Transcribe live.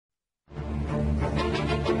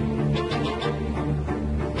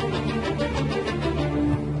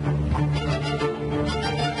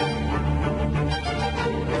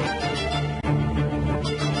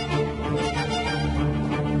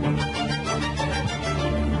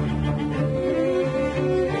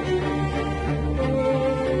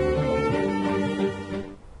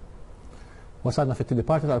Wasadna fit-tieni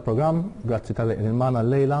parti tal-programm, grazzi tal-il-mana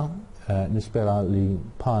l-lejla, nispera li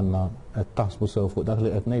bħalna qed taħsbu sew fuq dak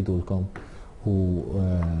li qed ngħidulkom u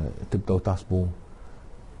tibdew taħsbu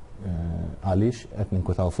għaliex qed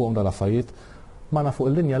ninkwetaw fuqhom dal-affarijiet. Magħna fuq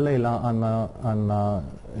il-linja l-lejla għandna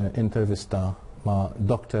intervista ma'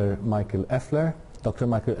 Dr. Michael Effler. Dr.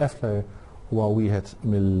 Michael Effler huwa wieħed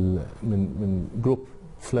minn grupp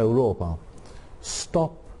fl-Ewropa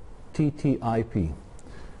Stop TTIP.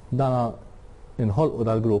 Dana inħolqu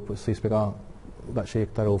dal-grupp se jispjega daqsxejn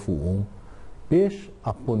iktar fuqhom biex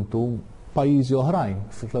appuntu pajjiżi oħrajn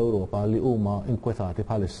fl-Ewropa li huma inkwetati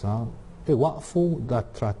bħalissa iwaqfu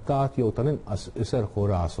dat trattat jew tal-inqas iserħu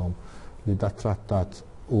rashom li dat trattat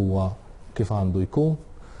huwa kif għandu jkun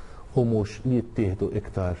u mhux li jittieħdu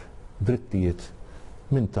iktar drittijiet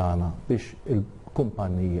minn tagħna biex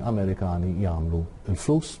il-kumpanniji Amerikani jagħmlu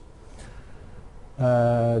l-flus.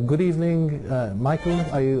 Good evening, Michael.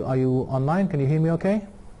 Are you online? Can you hear me okay?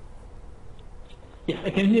 Yes,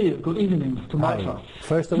 I can hear you. Good evening to Malta.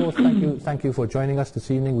 First of all, thank you for joining us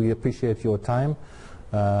this evening. We appreciate your time.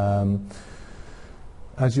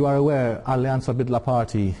 As you are aware, Alleanza Bidla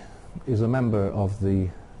Party is a member of the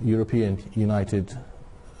European United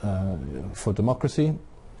for Democracy.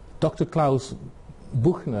 Dr. Klaus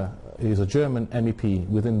Buchner is a German MEP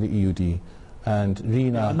within the EUD, and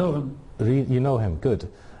Rina... I know him. You know him, good.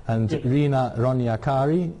 And yes. Rina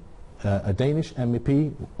Ronjakari, a Danish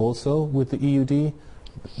MEP, also with the EUD.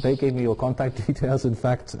 They gave me your contact details, in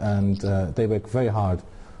fact, and they work very hard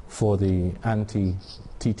for the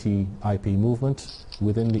anti-TTIP movement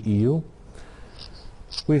within the EU.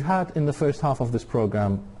 We've had in the first half of this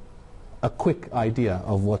program a quick idea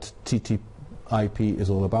of what TTIP is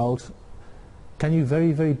all about. Can you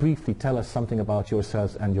very, very briefly tell us something about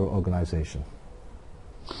yourselves and your organization?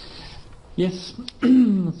 Yes,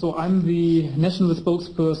 so I'm the national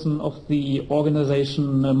spokesperson of the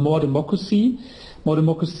organization More Democracy. More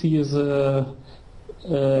Democracy is an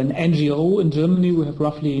NGO in Germany. We have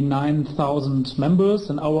roughly 9,000 members,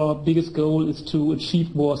 and our biggest goal is to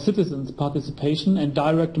achieve more citizens' participation and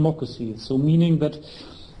direct democracy. So meaning that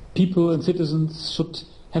people and citizens should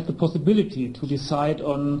have the possibility to decide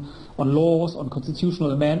on laws, on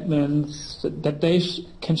constitutional amendments, that they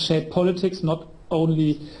can shape politics, not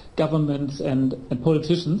only governments and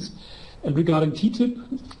politicians. And regarding TTIP,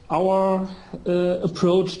 our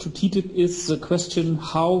approach to TTIP is the question,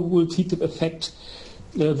 how will TTIP affect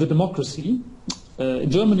the democracy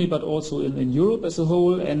in Germany, but also in Europe as a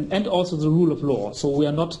whole, and also the rule of law. So we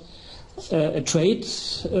are not a trade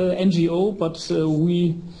NGO, but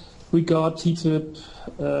we regard TTIP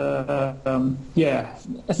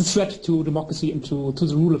as a threat to democracy and to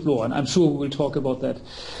the rule of law, and I'm sure we'll talk about that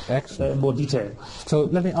in more detail. So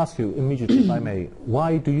let me ask you immediately, if I may,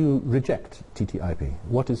 why do you reject TTIP?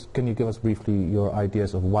 Can you give us briefly your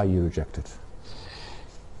ideas of why you reject it?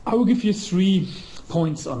 I will give you 3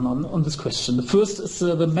 points on this question. The first is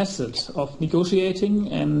the method of negotiating,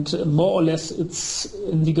 and more or less it's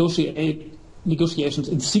negotiations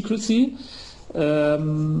in secrecy.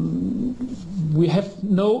 We have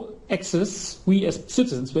no access, we as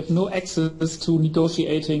citizens, we have no access to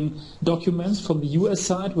negotiating documents from the US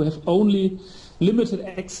side. We have only limited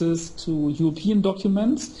access to European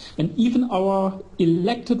documents, and even our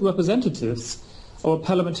elected representatives, our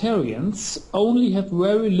parliamentarians, only have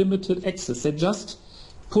very limited access. They just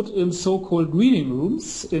put in so-called reading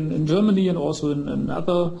rooms in Germany and also in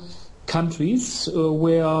other countries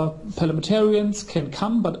where parliamentarians can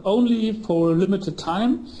come, but only for a limited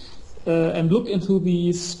time, and look into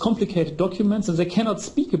these complicated documents, and they cannot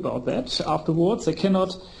speak about that afterwards. They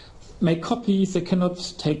cannot make copies, they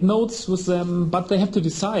cannot take notes with them, but they have to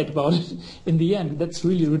decide about it in the end. That's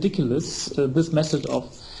really ridiculous, this method of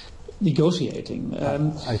negotiating.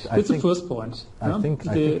 That's the first point. I think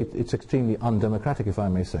it's extremely undemocratic, if I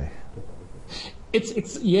may say.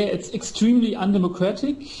 It's extremely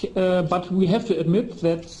undemocratic, but we have to admit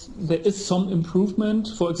that there is some improvement.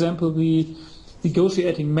 For example, the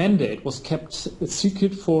negotiating mandate was kept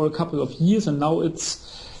secret for a couple of years, and now it's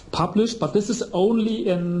published. But this is only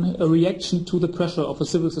a reaction to the pressure of a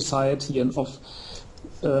civil society and of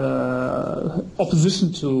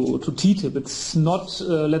opposition to TTIP. It's not,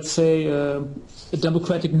 let's say, a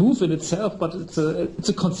democratic move in itself, but it's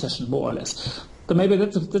a concession, more or less. So maybe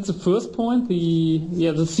that's the first point,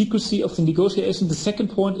 the secrecy of the negotiation. The second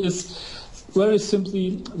point is very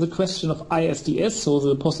simply the question of ISDS, so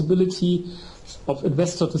the possibility of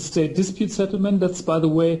investor-to-state dispute settlement. That's, by the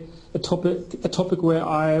way, a topic where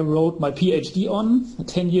I wrote my PhD on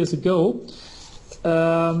 10 years ago.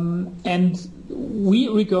 And we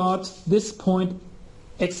regard this point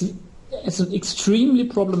as an extremely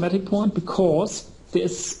problematic point, because there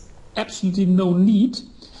is absolutely no need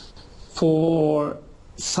for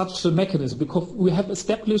such a mechanism, because we have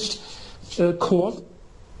established courts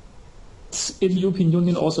in the European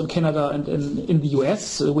Union, also in Canada and in the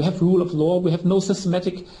US. We have rule of law. We have no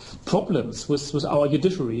systematic problems with our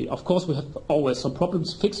judiciary. Of course, we have always some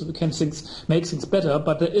problems to fix. We can make things better,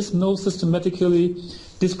 but there is no systematically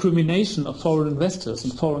discrimination of foreign investors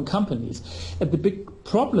and foreign companies. And the big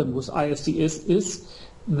problem with ISDS is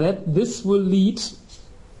that this will lead,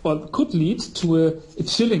 or could lead, to a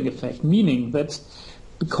chilling effect, meaning that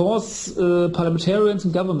because parliamentarians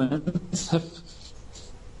and governments have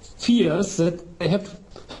fears that they have to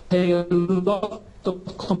pay a lot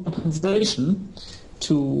of compensation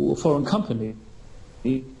to foreign companies,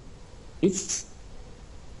 it's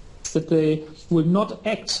that they will not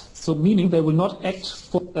act. So meaning they will not act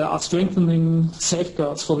for strengthening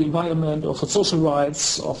safeguards for the environment or for social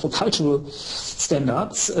rights or for cultural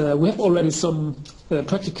standards. We have already some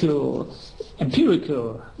practical,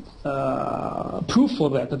 empirical proof for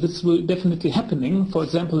that this will definitely happening. For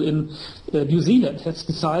example, in New Zealand has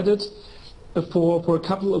decided for a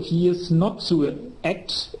couple of years not to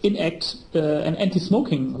enact an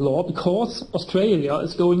anti-smoking law, because Australia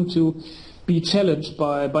is going to be challenged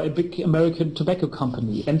by a big American tobacco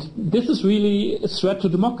company. And this is really a threat to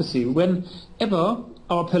democracy. Whenever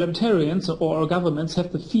our parliamentarians or our governments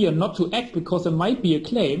have the fear not to act because there might be a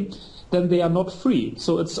claim, then they are not free.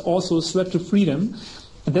 So it's also a threat to freedom.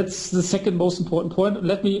 And that's the second most important point.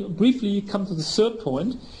 Let me briefly come to the third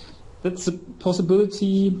point. That's a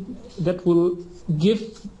possibility that will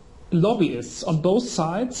give lobbyists on both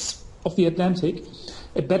sides of the Atlantic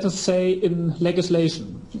a better say in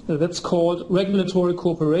legislation. That's called regulatory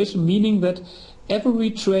cooperation, meaning that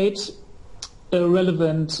every trade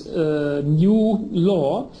relevant new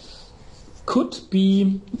law could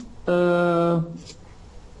be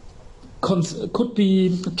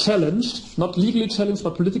challenged, not legally challenged,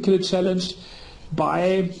 but politically challenged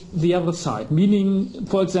by the other side. Meaning,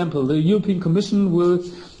 for example, the European Commission will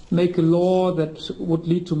make a law that would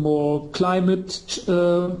lead to more climate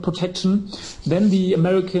protection. Then the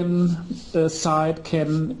American side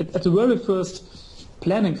can, at the very first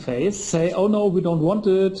planning phase, say, oh no, we don't want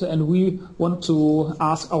it, and we want to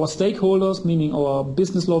ask our stakeholders, meaning our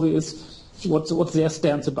business lobbyists, what's their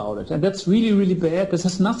stance about it. And that's really, really bad. This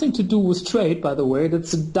has nothing to do with trade, by the way.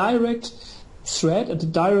 That's a direct threat and a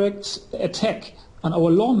direct attack on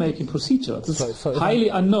our lawmaking procedure. It's highly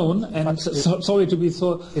unknown, and sorry to be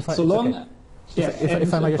so long.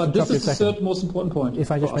 But this is the third most important point.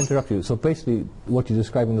 If I just interrupt you. So basically what you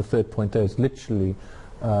describe in the third point there is literally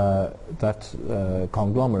that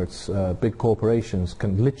conglomerates, big corporations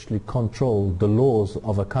can literally control the laws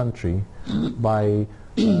of a country by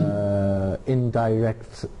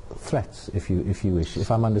indirect threats, if you wish,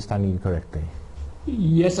 if I'm understanding you correctly.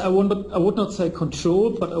 Yes, I would not say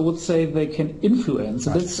control, but I would say they can influence.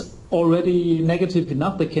 Right. That's already negative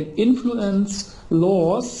enough. They can influence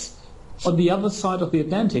laws on the other side of the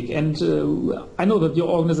Atlantic. And I know that your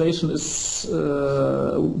organization is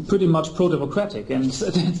pretty much pro-democratic, and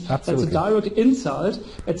that's a direct insult.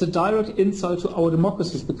 It's a direct insult to our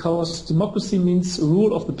democracies, because democracy means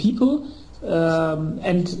rule of the people,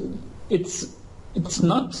 and it's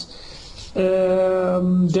not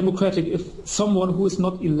democratic if someone who is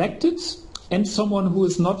not elected and someone who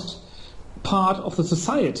is not part of the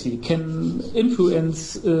society can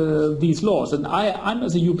influence these laws. And I'm,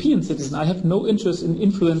 as a European citizen, I have no interest in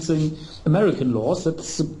influencing American laws.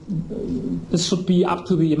 This should be up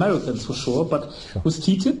to the Americans for sure. But with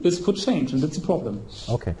TTIP, this could change, and that's a problem.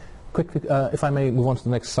 Okay. Quickly, if I may move on to the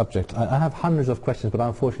next subject. I have hundreds of questions, but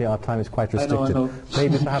unfortunately our time is quite restricted. I know.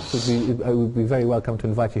 Maybe perhaps it would be very welcome to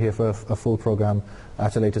invite you here for a full program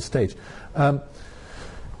at a later stage.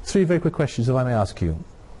 Three very quick questions, if I may ask you.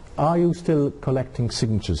 Are you still collecting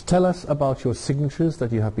signatures? Tell us about your signatures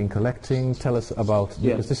that you have been collecting. Tell us about,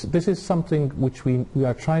 because this is something which we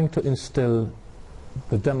are trying to instill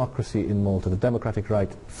the democracy in Malta, the democratic right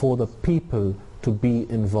for the people to be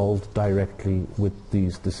involved directly with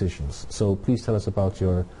these decisions. So please tell us about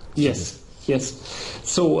your... Yes.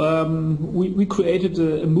 So we created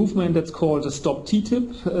a movement that's called Stop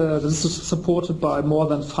TTIP. This is supported by more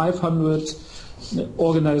than 500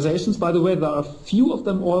 organizations. By the way, there are a few of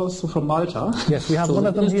them also from Malta. Yes, we have one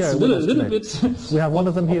of them here with us today. We have one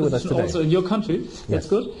of them here with us today. Also in your country. Yes. That's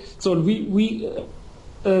good. So we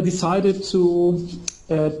decided to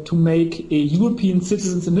make a European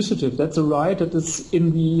Citizens Initiative. That's a right that is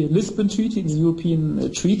in the Lisbon Treaty, in the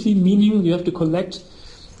European Treaty, meaning you have to collect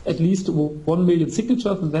at least 1 million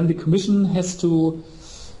signatures, and then the Commission has to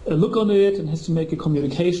look on it and has to make a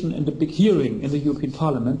communication and a big hearing in the European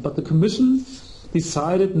Parliament. But the Commission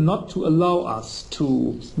decided not to allow us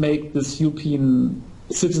to make this European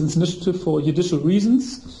Citizens Initiative for judicial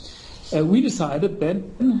reasons. We decided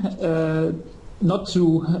then not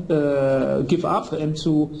to give up and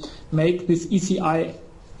to make this ECI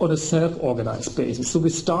on a self-organized basis. So we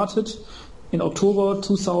started in October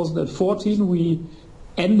 2014. We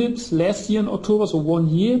ended last year in October, so 1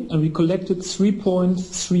 year, and we collected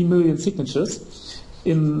 3.3 million signatures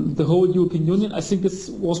in the whole European Union. I think this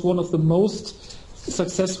was one of the most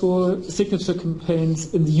successful signature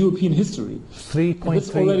campaigns in the European history. 3.3.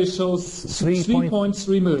 This already shows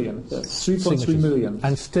 3.3 million. Yes, 3.3 million.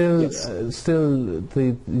 And still, yes. Still,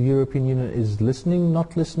 the European Union is listening,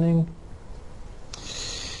 not listening.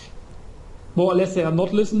 More or less, they are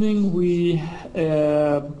not listening. We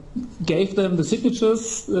gave them the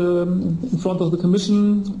signatures in front of the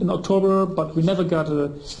Commission in October, but we never got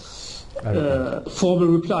a formal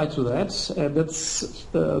reply to that. And that's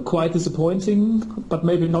quite disappointing, but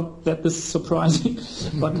maybe not that surprising.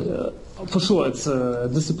 But for sure, it's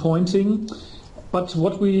disappointing. But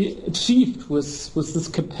what we achieved with this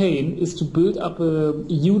campaign is to build up a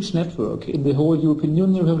huge network in the whole European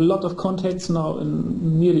Union. We have a lot of contacts now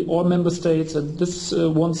in nearly all member states, and this is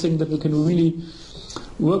one thing that we can really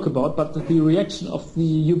work about. But the reaction of the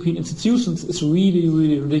European institutions is really,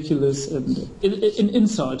 really ridiculous and an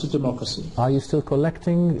insult to democracy. Are you still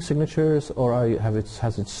collecting signatures, or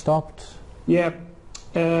has it stopped? Yeah,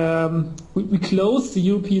 we closed the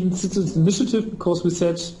European Citizens Initiative because we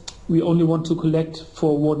said we only want to collect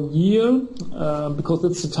for 1 year because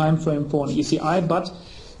that's the time frame for an ECI. But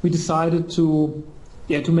we decided to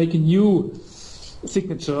make a new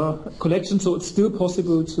signature collection, so it's still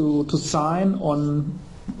possible to sign on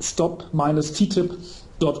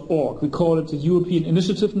stop-ttip.org. We call it the European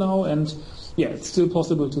Initiative now, and it's still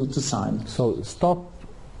possible to sign. So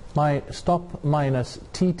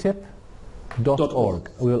stop-ttip.org.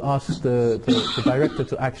 We'll ask the director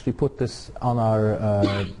to actually put this on our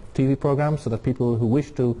TV program so that people who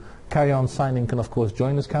wish to carry on signing can, of course,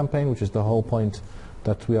 join this campaign, which is the whole point,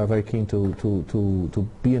 that we are very keen to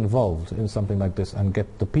be involved in something like this and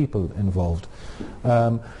get the people involved.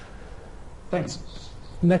 Thanks.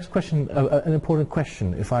 Next question, an important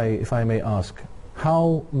question, if I may ask.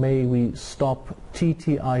 How may we stop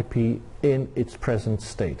TTIP in its present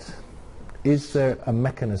state? Is there a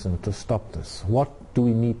mechanism to stop this? What do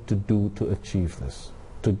we need to do to achieve this?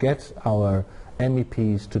 To get our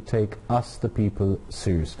MEPs to take us, the people,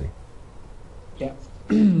 seriously? Yeah,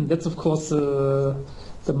 that's of course the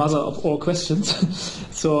mother of all questions.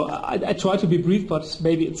 So I try to be brief, but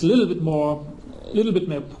maybe it's a little bit more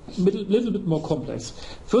complex.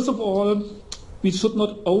 First of all, we should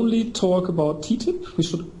not only talk about TTIP. We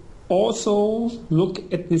should also look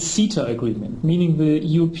at the CETA agreement, meaning the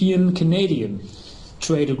European-Canadian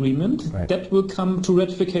trade agreement. Right. That will come to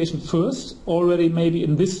ratification first, already maybe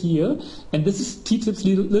in this year. And this is TTIP's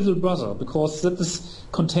little brother, because that is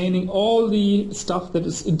containing all the stuff that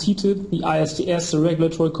is in TTIP, the ISDS, the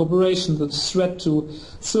regulatory cooperation, the threat to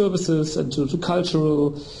services and to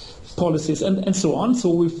cultural policies, and so on. So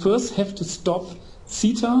we first have to stop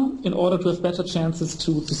CETA in order to have better chances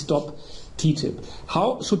to stop TTIP.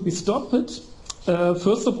 How should we stop it?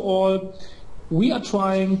 First of all, we are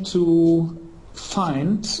trying to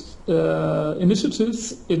find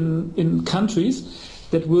initiatives in countries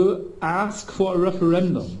that will ask for a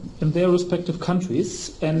referendum in their respective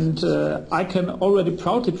countries. And I can already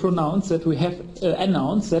proudly pronounce that we have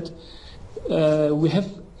announced that we have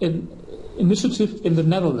an initiative in the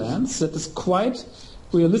Netherlands that is quite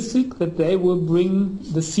realistic, that they will bring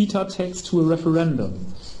the CETA text to a referendum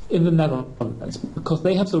in the Netherlands, because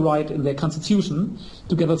they have the right in their constitution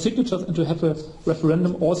to gather signatures and to have a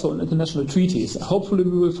referendum also in international treaties. Hopefully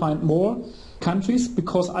we will find more countries,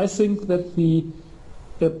 because I think that the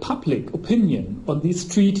public opinion on these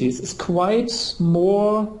treaties is quite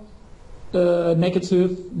more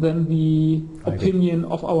negative than the opinion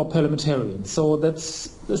of our parliamentarians. So that's,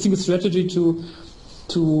 I think, a strategy to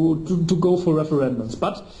go for referendums.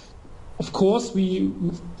 But of course we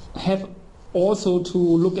have also to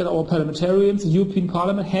look at our parliamentarians. The European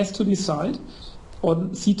Parliament has to decide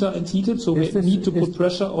on CETA and TTIP, so we need to put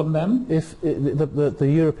pressure on them. If the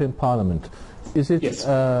European Parliament, is it yes.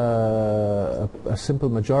 A simple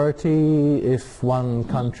majority? If one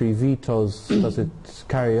country vetoes, does it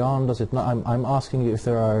carry on? Does it not? I'm asking you if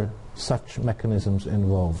there are such mechanisms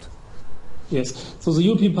involved. Yes, so the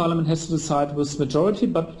European Parliament has to decide with majority,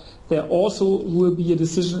 but there also will be a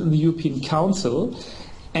decision in the European Council,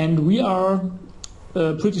 and we are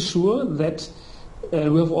pretty sure that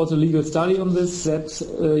we have also legal study on this, that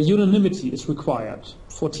unanimity is required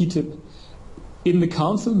for TTIP in the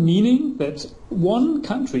Council, meaning that one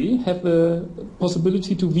country have the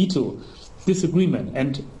possibility to veto this agreement.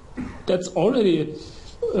 And that's already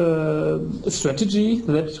a strategy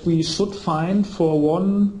that we should find for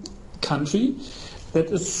one country that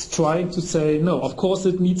is trying to say, no, of course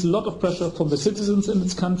it needs a lot of pressure from the citizens in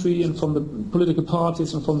this country and from the political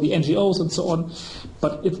parties and from the NGOs and so on,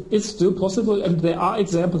 but it is still possible, and there are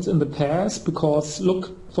examples in the past, because look,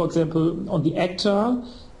 for example, on the ACTA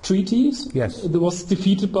treaties, yes, it was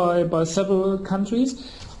defeated by several countries.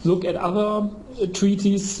 Look at other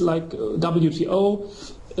treaties like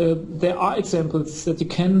WTO, there are examples that you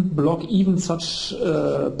can block even such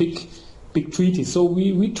big treaties. So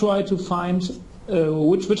we try to find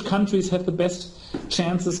which countries have the best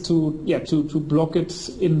chances to block it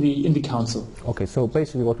in the Council. Okay, so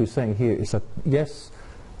basically what we're saying here is that yes,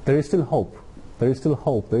 there is still hope. There is still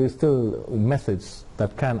hope. There is still methods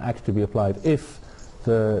that can actually be applied if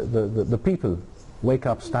the people wake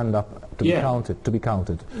up, stand up, to be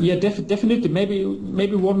counted. Yeah, definitely.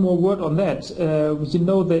 Maybe one more word on that.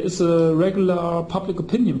 There is a regular public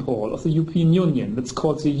opinion poll of the European Union. It's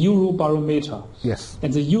called the Eurobarometer. Yes.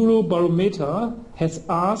 And the Eurobarometer has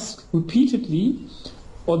asked repeatedly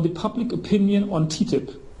on the public opinion on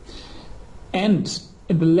TTIP. And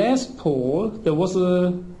in the last poll, there was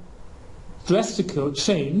a drastic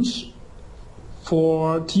change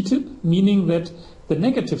for TTIP, meaning that the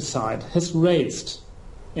negative side has raised.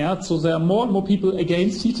 So there are more and more people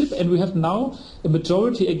against TTIP, and we have now a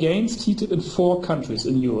majority against TTIP in 4 countries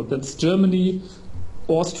in Europe. That's Germany,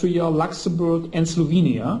 Austria, Luxembourg, and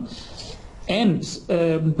Slovenia. And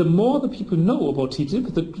the more the people know about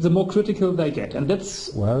TTIP, the more critical they get. And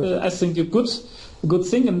that's, I think, a good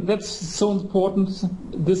thing, and that's so important.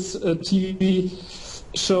 This TV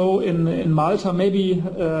show in Malta, maybe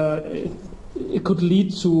it could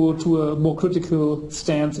lead to a more critical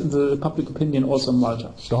stance in the public opinion also in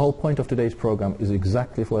Malta. The whole point of today's program is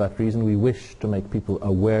exactly for that reason. We wish to make people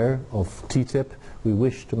aware of TTIP. We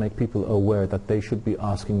wish to make people aware that they should be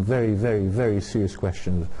asking very, very, very serious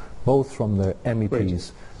questions, both from their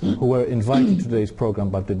MEPs who were invited to today's program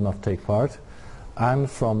but did not take part,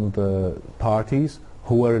 and from the parties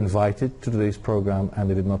who were invited to today's program and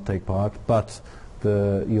they did not take part, but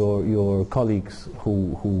your colleagues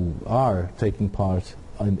who are taking part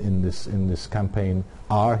in this campaign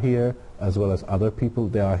are here, as well as other people.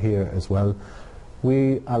 They are here as well.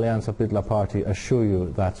 We, Alleanza Bidla Party, assure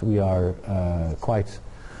you that we are quite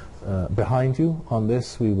behind you on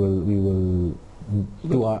this. We will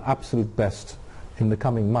do our absolute best in the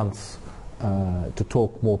coming months to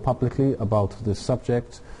talk more publicly about this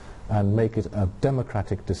subject and make it a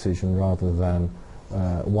democratic decision rather than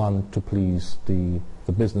one to please the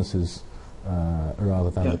businesses rather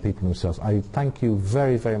than the people themselves. I thank you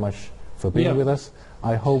very, very much for being with us.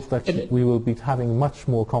 I hope that we will be having much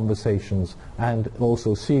more conversations and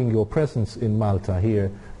also seeing your presence in Malta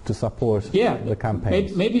here to support the campaign.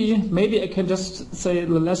 Maybe I can just say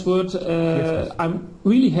the last word. Yes. I'm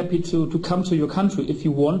really happy to come to your country if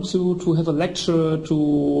you want to have a lecture,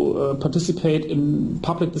 to participate in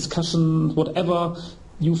public discussion, whatever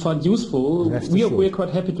you find useful. We're quite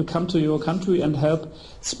happy to come to your country and help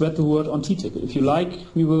spread the word on TTIP. If you like,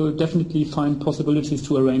 we will definitely find possibilities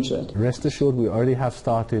to arrange that. Rest assured, we already have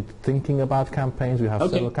started thinking about campaigns. We have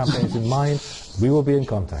several campaigns in mind. We will be in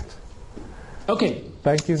contact. Okay.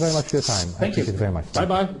 Thank you very much for your time. I appreciate it very much.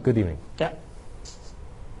 Bye-bye. Good evening. Yeah.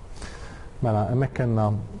 Mela, emmek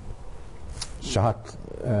kena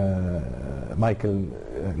xaħat Michael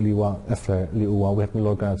li huwa Effler li huwa wieħed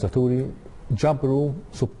mill-organizzaturi ġabru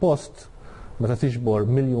suppost meta tiġbor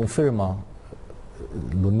miljun firma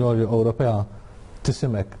l-Unjoni Ewropea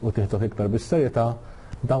tisimek u tieħdok iktar bis-serjetà,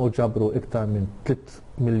 dawn ġabru iktar minn 3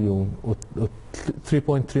 miljun u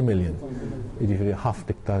 3.3 miljon. Jiġifieri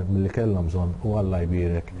ħafna iktar milli kellhom bżonn u Alla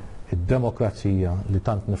jbierek id-demokrazija li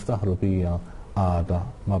tant niftaħru bija għada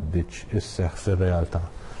ma bdietx isseħħ fir-realtà.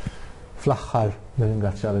 Fl-aħħar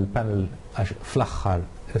nirringrazzja lill-panel għax fl-aħħar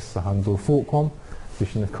issa ħandur fuqkom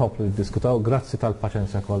biex nikkoplu diskutaw. Grazzi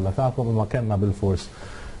tal-paċenzja kollha tagħkom, imma kellna bil-fors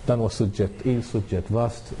dan huwa suġġett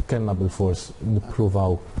vast, kellna bil-fors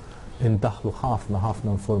nippruvaw indaħlu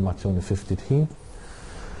ħafna informazzjoni fi ftit ħin.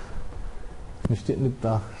 Nixtieq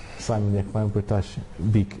nibda Simon jekk ma jimpurtax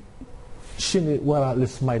bik. X'inhi wara li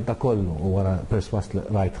smajt da kollu u wara perswas li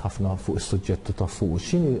rajt ħafna fuq is-suġġett ta' fuq,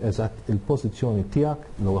 x'inhi eżatt il-pożizzjoni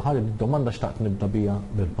tiegħek l ħaġa domanda xtaqt nibda bija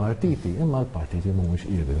lill-partiti, imma l-partiti mhumiex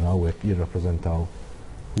qiegħda hawnhekk jirrappreżentaw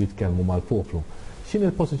jitkellmu mal-poplu. X'inhi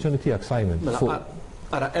l-pożizzjoni tiegħek, Simon?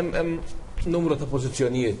 Ara, numru ta'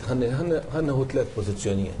 pożizzjonijiet, ħanneħu 3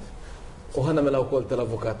 pożizzjonijiet. U ħanna mela wkoll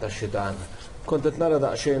tal-avukat tax-xitan. Kont qed nara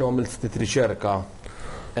daqsxejn u għamilt ftit riċerka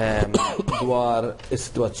dwar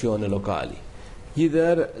is-sitwazzjoni lokali.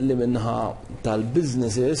 Jidher li minnaħa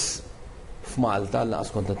tal-businesses f'Malta laqas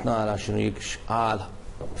kont qed nara x'inhu qal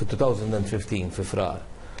fi-2015 fi frar.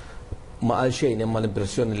 Ma qal xejn imma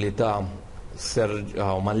l-impressjoni li ta'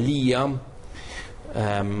 Mallija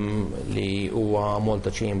li huwa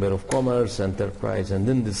Malta Chamber of Commerce, Enterprise and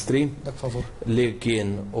Industry li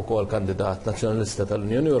kien ukoll kandidat nazzjonalista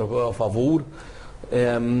tal-Unjoni Ewropea favur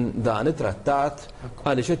dan it-trattat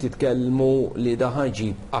għaliex qed jitkellmu li da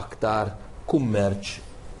ħajġib aktar kummerċ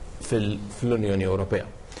fl-Unjoni Ewropea.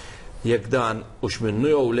 Jekk dan hux minnu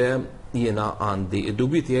jew le jiena għandi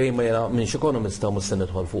id-dubji tiegħi ma jiena minx ekonomista mhux se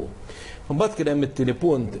nidħol fuq. Mbagħad kien hemm it-tieni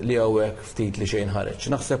punt li hawnhekk ftit li xejn ħareġ.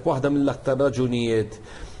 Naħseb waħda mill-aktar raġunijiet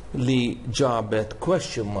li ġabet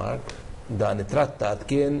question mark dan it-trattat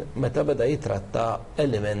kien meta beda jitratta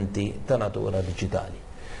elementi ta' natura diġitali.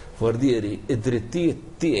 Fordieri id-drittijiet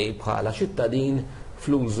tiegħi bħala ċittadin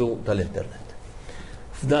fl-użu tal-internet.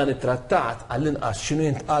 F'dan it-trattat għall-inqas x'inhu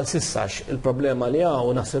jintqal sissax il-problema li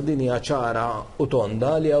hawn naħseb din hija ċara u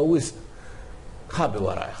tonda li hawn ħabi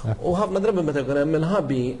warajh. U ħafna drabi meta jkun hemm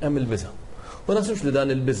il-ħabi hemm il-biża'. U naħsibx li dan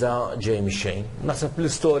il-biża' ġej mix-xejn. Naħseb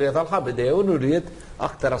l-istorja tal-ħabi dejjem nuriet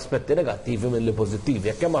aktar aspetti negattivi milli pożittivi.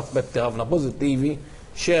 Jekk hemm aspetti ħafna pożittivi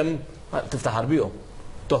xemm tiftaħar bihom.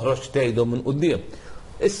 Toħroġ tgħidhom minn quddiem.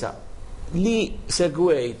 Issa li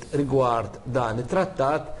segwejt rigward dan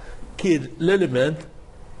it-trattat kien l-element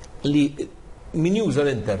li min juża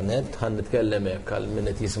l-internet ħan nitkellem hekk għal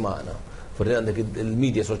min qed jisma'na. Forsi għandek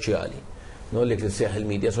il-medja soċjali. Nollek li seħ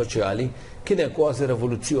il-medja soċjali, kien hemm kważi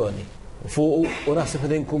revoluzzjoni fuq u naħseb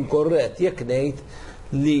li nkun korrett jekk ngħid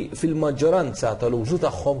li fil-maġġoranza tal-użu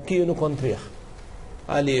tagħhom kienu kontrih.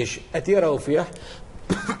 Għaliex qed jaraw fih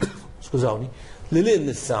skużawni, li lil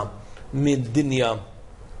issa mid-dinja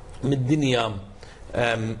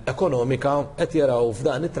ekonomika qed jaraw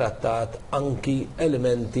f'dan it-trattat anki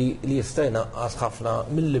elementi li jista' jnaqqas ħafna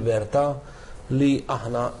mill-libertà li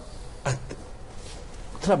aħna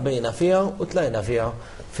trabbejna fiha u tlajna fiha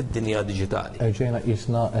fid-dinja diġitali. Ġejna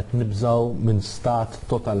qisna qed nibżgħu minn stat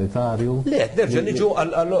totalitarju. Le, nerġa' niġu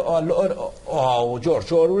għal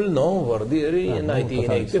George Orwell, no, vordieri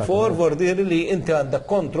 1984, vordieri li inti għandek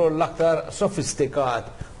kontroll aktar sofistikat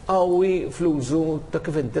qawwi fl-użu ta'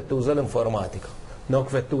 kif inti tuża l-informatika. No,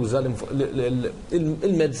 kif tuża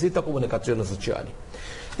il-mezzi ta' komunikazzjoni soċjali.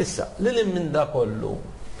 Issa, lil minn da kollu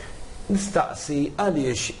nistaqsi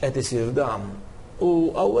għaliex qed isir dan.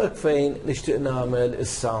 U għawek fejn nixtieq nagħmel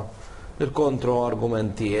issa il-kontro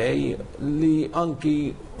argument tiegħi li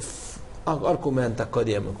anki argument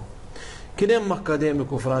akademiku. Kien hemm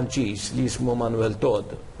akademiku Franċiż li jismu Manuel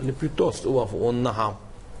Todd li pjuttost huwa fuq in-naħa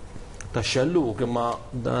tax-xelluk imma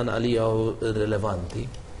dan għalija irrilevanti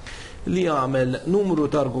li jagħmel numru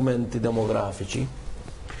ta' argumenti demografiċi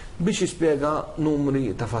biex jispjega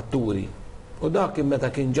numri ta' fatturi. U dak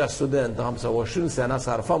meta kien ġa student ta' 25 sena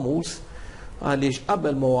sar famuż għaliex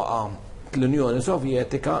qabel ma waqa' l-Unjoni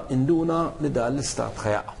Sovjetika induna li dan l-istat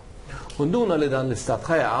ħajaqa. U nduna li dan l-istat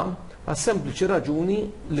ħajaqa għas sempliċi raġuni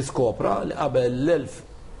li skopra li qabel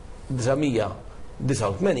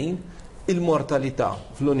l-1989 il-mortalità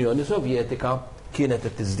fl-Unjoni Sovjetika kienet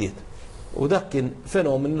qed tiżdied. U dak kien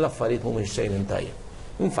fenomenu l-affarijiet mhumiex sejrin tajjeb.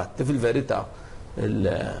 Infatti fil-verità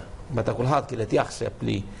meta kulħadd kienet jaħseb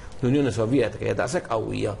li l-Unjoni Sovjetika hija daqshekk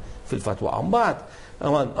qawwija fil-fatwa mbagħad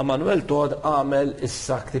Manuel Todd għamel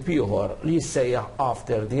issa ktib ieħor li jissejjaħ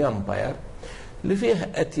After the Empire li fih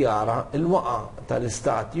qed jara l-waqa'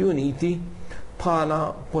 tal-Istati Uniti bħala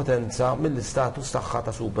potenza mill-istatus tagħha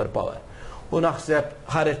ta' superpower. U naħseb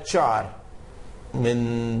ħareġ ċar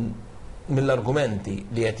mill-argumenti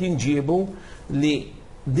li qed jinġiebu li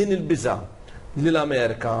din il-biża' li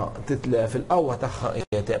l-Amerika titlef il-qawwa tagħha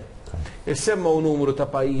qiegħed hemm. Issemmew numru ta'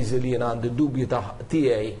 pajjiżi li jien għandi dubji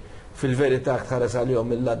tiegħi fil-verità tħares għalihom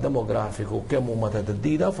mill-lat demografiku kemm huma ta'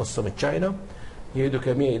 teddida fosthom iċ-Ċajna. Jgħidu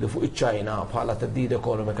kemm jgħidu fuq iċ-Ċajna bħala teddida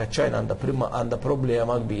ekonomika ċ-Ċajna għandha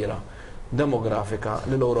problema kbira demografika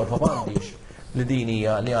li l-Ewropa m'għandix li din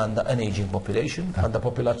hija li għandha an aging population, għandha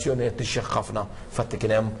popolazzjoni qed tixxeħ ħafna, fatti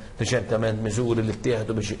kien hemm riċentement miżuri li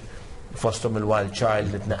ttieħdu biex fosthom il-wild child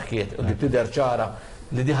li tneħħiet u li tidher ċara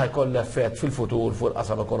li diħa jkollha effett fil-futur fuq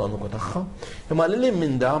il-qasam ekonomiku tagħha. Imma lil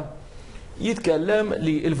minn da jitkellem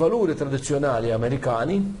li l-valuri tradizzjonali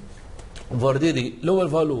Amerikani, vordieri l-ewwel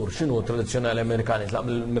valur x'inhu tradizzjonali Amerikani tlaq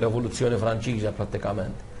mill-Rivoluzzjoni Franċiża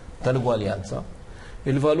prattikament tal-ugwaljanza.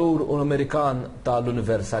 Il-valur Amerikan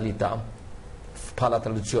tal-universalità bħala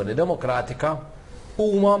tradizzjoni demokratika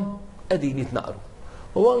huma qegħdin jitnaqru.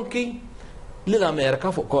 U anki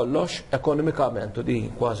l-Amerika fuq kollox, ekonomikament, u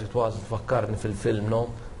di kważi tfakkarni fil-film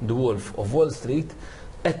The Wolf of Wall Street,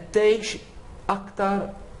 qed tgħix aktar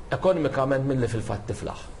ekonomikament milli fil-fatt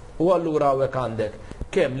tiflaħ. U allura hawnhekk għandek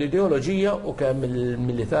kemm l-ideoloġija u kemm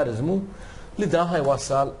il-militarizmu li dan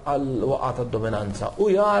ħajwassal għal waqgħa tad-dominanza. U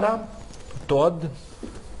jara Todd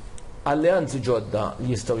alleanzi ġodda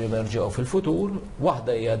li jistgħu jemerġgħu fil-futur,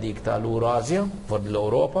 waħda hija dik tal-Eurasja, fuq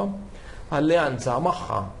l-Ewropa, alleanza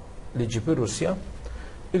magħha li ġib ir-Russja,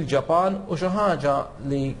 il-Ġapan u xi ħaġa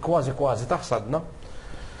li kważi taħsadna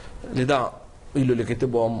li da ilu li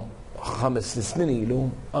kitibhom 5 snin ilu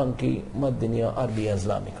anki mad-dinja Arbija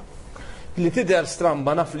Islamika. Li tidher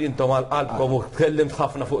stramba naf li intom għal-qalbkom u tkellimt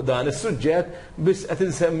ħafna fuq dan is-suġġett biss qed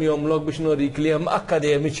insemmihom lok biex norik li hemm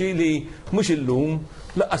akademiċi li mhux illum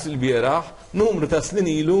laqqas il-bieraħ numru ta' snin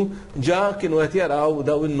ilu ġa kienu qed jaraw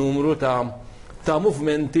daw in-numru ta'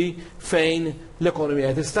 movimenti fejn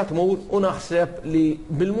l-ekonomija tista' tmur u naħseb li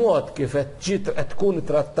bil-mod kif qed tkun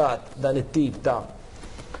trattat dan it-tip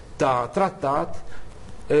ta' trattat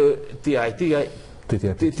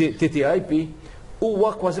TTIP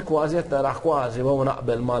huwa kważi qed naraħ kważi ma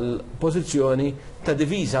naqbel mal-pożizzjoni ta'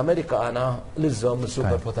 diviża Amerikana li żomm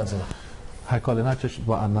is-superpotenza. Ħajkolli ngħid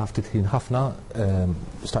għandna ftit ħin ħafna,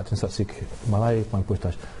 staqt nistaqsik malaj ma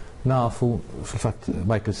importax. Nafu fil-fatt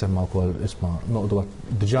Michael semma wkoll isma' noqdu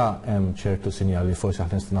diġà hemm ċertu sinjali forsi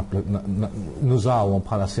aħna nistgħu nużawhom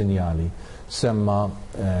bħala sinjali. Semma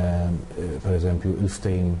pereżempju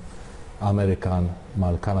il-ftehim Amerikan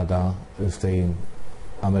mal-Kanada, il-ftehim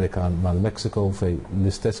Amerikan mal-Mexico fej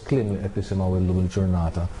l-istess klim li qed nisimgħu illum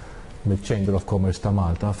il-ġurnata mill-Chamber of Commerce ta'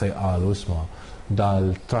 Malta fej qalu isma'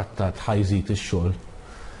 dal-trattat ħajżid ix-xogħol.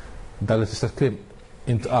 Dal-istess klim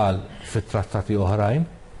intqal fit-trattati oħrajn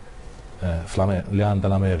li għandha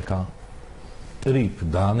l-Amerika qrib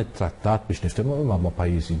dan it-trattat biex niftehmu ma'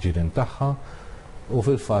 pajjiżi ġirien tagħha u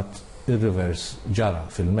fil-fatt ir-rivers ġara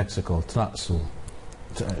fil-Mexico tnaqsu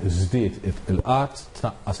żdied il-qatt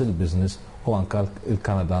tnaqqas il-business u anka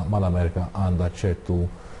il-Kanada mal-Amerika għandha ċertu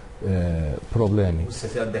problemi. Se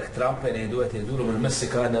għandek Trump jgħidu qed jgħidulu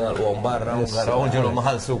mill-Messikani nagħlqhom barra u naraw ġew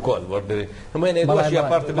maħallsu wkoll borderi. Imma jgħidu għax hija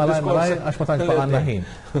parti mill-diskors. Għax ma tantx għandna ħin.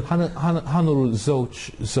 Ħanuru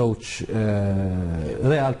żewġ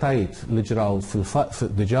realtajiet li ġraw fil-fatt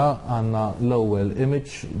diġà għandna l-ewwel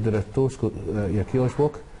image direttur jekk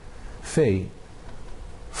jogħġbok fej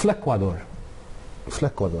fl-Ekwador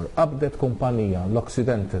qabdet kumpanija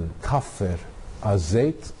l-Occidental tħaffer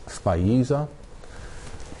għaż-żejt f'pajjiża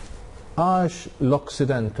għax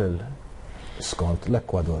l-Occidental skont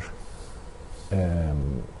l-Ekwador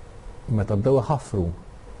meta bdew iħaffru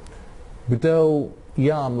bdew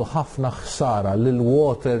jagħmlu ħafna ħsara lil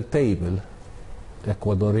water table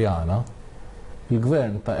ekwadorjana,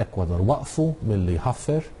 il-gvern ta' Ekwador waqfu milli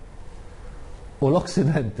jħaffer u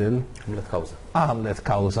l-Occidental għamlet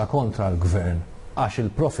kawża kontra l-gvern għax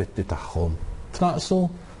il-profitti tagħhom tnaqsu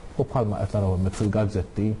u bħalma qed naraw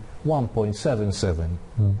fil-gazzetti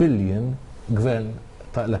 1.77 billion gvern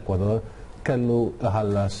ta' l-Ekwador kellu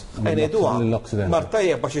ħallas l-Occident.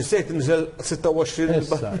 Martajja biex il-sejt nżel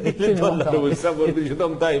 26 dollaru il-sabur biex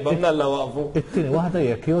dom tajba mnalla waqfu. It-tieni waħda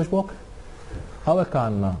jekk jogħġbok hawnhekk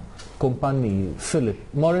għandna kumpanniji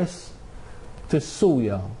Philip Morris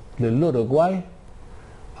tissuja lill-Uruguay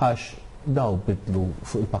għax daw bidlu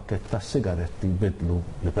fuq il-pakket ta' sigaretti bidlu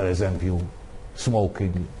li pereżempju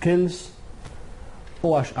smoking kills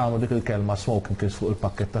u għax għamlu dik il-kelma smoking kills fuq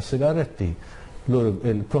il-pakket ta' sigaretti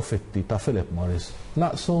il-profitti ta' Philip Morris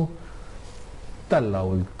naqsu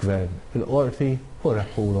tellaw il-gvern il-qorti u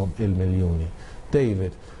reħħulhom il-miljuni.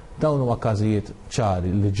 David, dawn huma każijiet ċari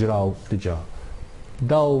li ġraw diġà.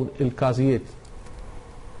 Dawn il-każijiet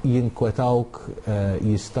jinkwetawk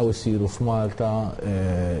jistaw jisiru f'Malta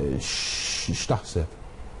x'taħseb?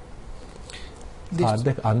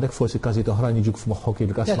 Għandek forsi każijiet oħrajn jiġuk f'moħħok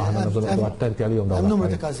il-każ maħna nabżgħu attenti għalihom dawn. Hemm numru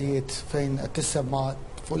ta' każijiet fejn qed tissemma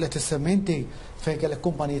fuq li qed tissemmi inti fejn kellek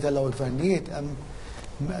kumpaniji tellgħu il-gvernijiet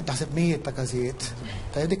taħseb mijiet ta' każijiet.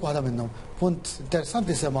 Ta' dik waħda minnhom. Punt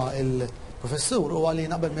interessanti sema il-professur u għalli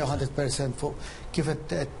naqbel 100% fuq kif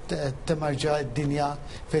temerġa d-dinja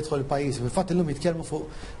fejn tħol il-pajjiżi. Fil-fatt illum jitkellmu fuq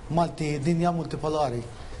Malti dinja multipolari.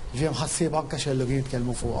 Ġiem ħassieb anke xellu kien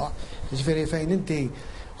jitkellmu fuqha. Ġifieri fejn inti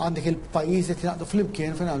għandek il-pajjiżi li jnaqdu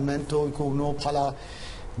flimkien finalment u jkunu bħala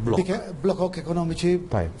blokok ekonomiċi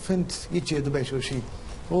fint jiġġieldu bejn xulxin.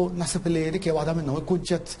 U naħseb li dik hija waħda minnhom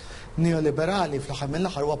il-kunċett neoliberali fl-aħħar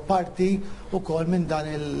mill-aħħar huwa parti wkoll minn dan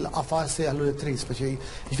il-qafas jaħlu l-trin speċi.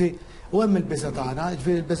 Ġifieri u hemm il-biża' tagħna,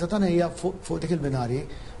 ġifieri il-biża' tagħna hija fuq dik il-binarji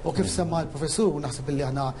u kif semma l-professur naħseb li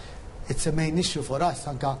aħna it's a main issue for us,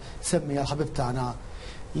 anka semmi għal-ħabib tagħna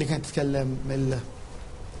li kien titkellem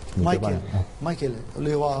Michael,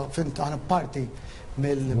 li huwa fint aħna parti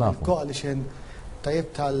mill-coalition tajjeb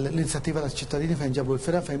tal-inizjattiva tal-ċittadini fejn ġabru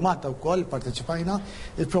l-firem fejn Malta wkoll parteċipajna.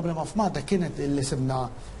 Il-problema f'Malta kienet illi sibna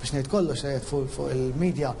biex ngħid kollox fuq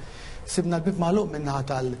il-medja sibna l-bib magħluq minnaħa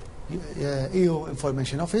tal-EU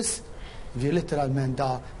Information Office, ġi literalment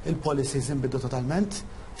da il-policies inbiddu totalment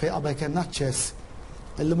fejn qabel kien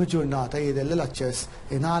aċċess illum il-ġurnata jidher li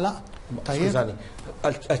l-aċċess ingħalaq. Skużani,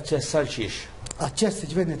 aċċess għal xiex? Aċċess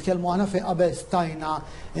ġifieri nitkellmu aħna fejn qabel stajna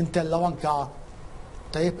intellaw anka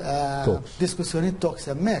tajib diskussjoni talks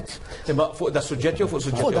hemmhekk. Imma fuq da suġġett jew fuq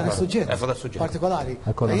suġġett? Fuq dan is-suġġett partikolari.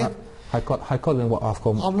 ħajkollin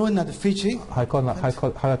waqafkom. Għamlu inna diffiċli.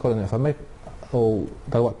 ħajkollin nifhemmek u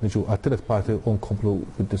dal-waqt niġu għat-tielet parti u nkomplu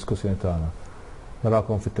fid-diskussjoni tagħna.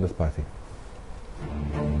 Narakom fit-tielet parti.